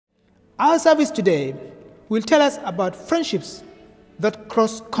Our service today will tell us about friendships that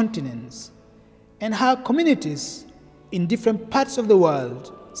cross continents and how communities in different parts of the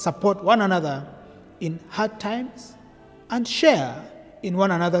world support one another in hard times and share in one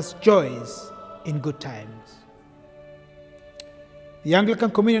another's joys in good times. The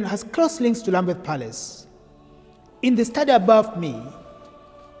Anglican Communion has close links to Lambeth Palace. In the study above me,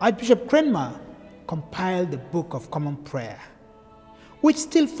 Archbishop Cranmer compiled the Book of Common Prayer, which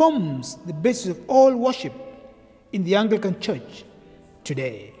still forms the basis of all worship in the Anglican Church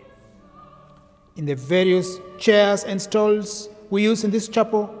today. In the various chairs and stalls we use in this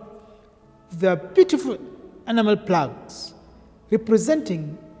chapel, there are beautiful enamel plaques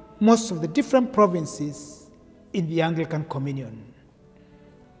representing most of the different provinces in the Anglican Communion,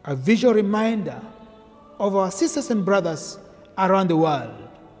 a visual reminder of our sisters and brothers around the world,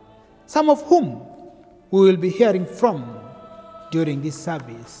 some of whom we will be hearing from during this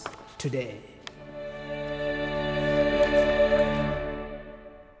service today.